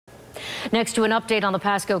Next to an update on the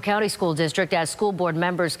Pasco County School District as school board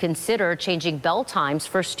members consider changing bell times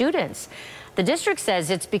for students. The district says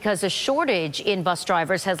it's because a shortage in bus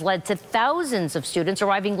drivers has led to thousands of students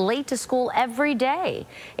arriving late to school every day.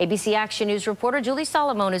 ABC Action News reporter Julie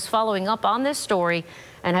Solomon is following up on this story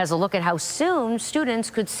and has a look at how soon students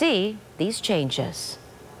could see these changes.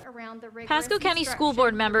 Pasco County School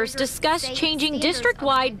Board members discussed changing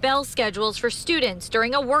district-wide bell schedules for students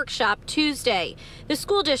during a workshop Tuesday. The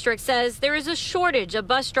school district says there is a shortage of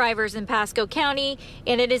bus drivers in Pasco County,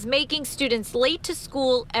 and it is making students late to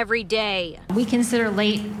school every day. We consider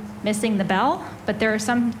late missing the bell, but there are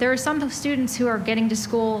some students who are getting to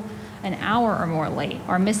school an hour or more late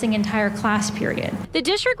or missing entire class period. The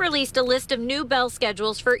district released a list of new bell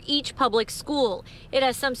schedules for each public school. It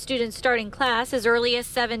has some students starting class as early as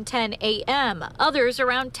 7:10 a.m., others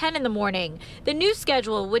around 10 in the morning. The new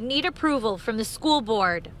schedule would need approval from the school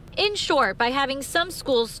board. In short, by having some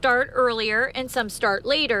schools start earlier and some start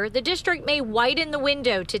later, the district may widen the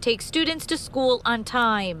window to take students to school on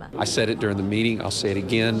time. I said it during the meeting, I'll say it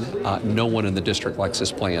again, no one in the district likes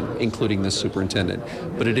this plan, including the superintendent.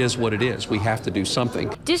 But it is what it is. We have to do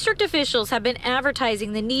something. District officials have been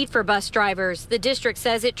advertising the need for bus drivers. The district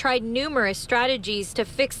says it tried numerous strategies to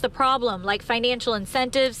fix the problem, like financial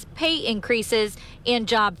incentives, pay increases, and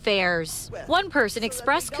job fairs. One person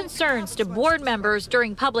expressed concerns to board members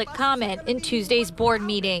during public comment in Tuesday's board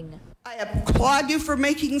meeting. I applaud you for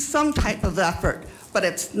making some type of effort, but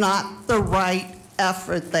it's not the right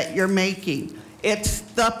effort that you're making. It's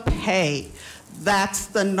the pay. That's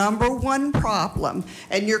the #1 problem.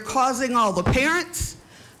 And you're causing all the parents,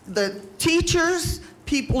 the teachers,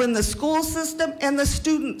 people in the school system, and the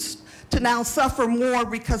students to now suffer more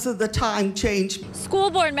because of the time change. School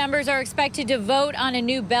board members are expected to vote on a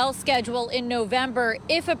new bell schedule in November.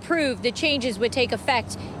 If approved, the changes would take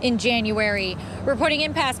effect in January. Reporting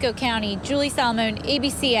in Pasco County, Julie Solomon,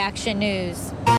 ABC Action News.